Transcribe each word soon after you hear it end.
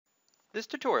This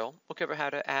tutorial will cover how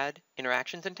to add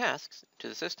interactions and tasks to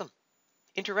the system.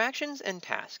 Interactions and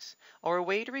tasks are a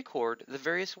way to record the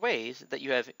various ways that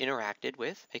you have interacted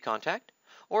with a contact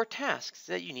or tasks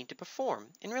that you need to perform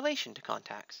in relation to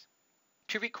contacts.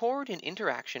 To record an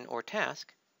interaction or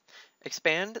task,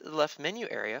 expand the left menu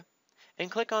area and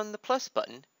click on the plus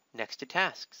button next to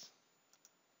Tasks.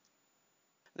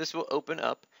 This will open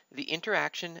up the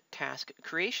Interaction Task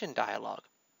Creation dialog,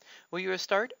 where you will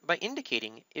start by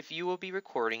indicating if you will be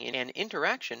recording an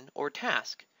interaction or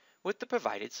task with the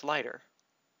provided slider.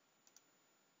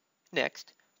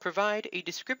 Next, provide a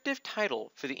descriptive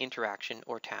title for the interaction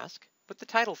or task with the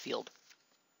title field.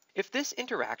 If this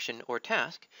interaction or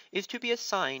task is to be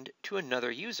assigned to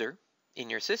another user in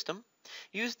your system,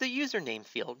 use the username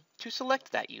field to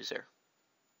select that user.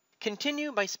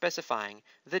 Continue by specifying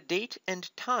the date and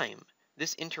time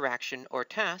this interaction or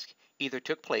task either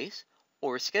took place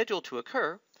or is scheduled to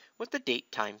occur with the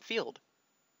date-time field.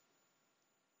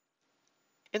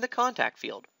 In the contact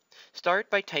field, start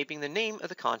by typing the name of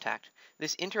the contact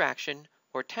this interaction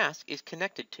or task is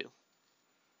connected to.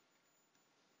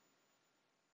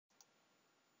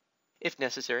 If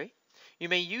necessary, you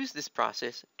may use this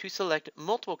process to select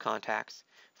multiple contacts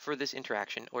for this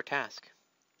interaction or task.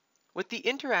 With the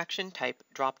Interaction Type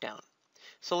dropdown,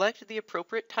 select the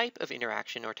appropriate type of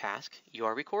interaction or task you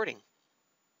are recording.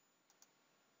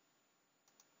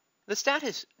 The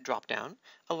Status dropdown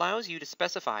allows you to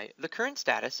specify the current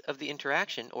status of the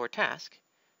interaction or task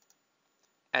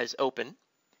as open,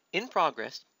 in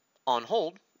progress, on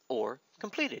hold, or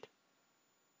completed.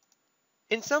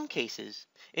 In some cases,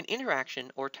 an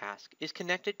interaction or task is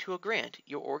connected to a grant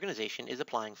your organization is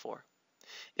applying for.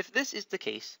 If this is the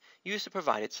case, use the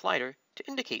provided slider to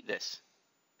indicate this.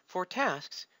 For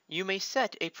tasks, you may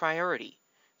set a priority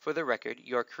for the record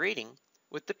you are creating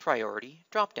with the Priority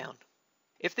dropdown.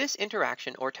 If this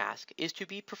interaction or task is to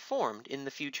be performed in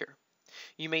the future,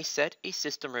 you may set a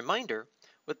system reminder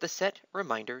with the Set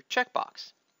Reminder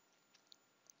checkbox.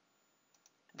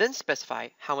 Then specify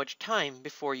how much time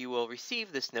before you will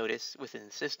receive this notice within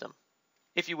the system.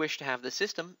 If you wish to have the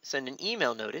system send an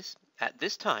email notice at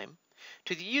this time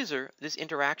to the user this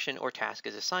interaction or task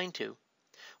is assigned to,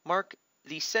 mark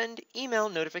the Send Email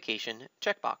Notification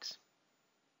checkbox.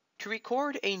 To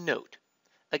record a note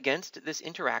against this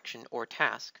interaction or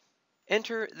task,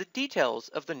 enter the details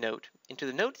of the note into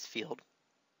the Notes field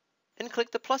and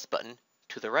click the plus button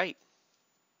to the right.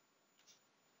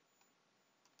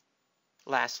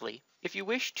 Lastly, if you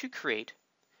wish to create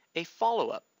a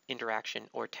follow-up interaction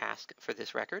or task for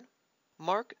this record,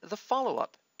 mark the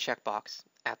Follow-up checkbox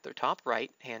at the top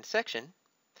right-hand section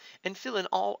and fill in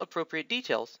all appropriate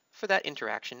details for that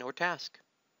interaction or task.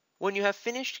 When you have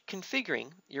finished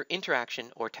configuring your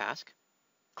interaction or task,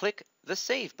 click the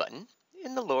Save button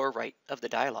in the lower right of the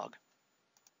dialog.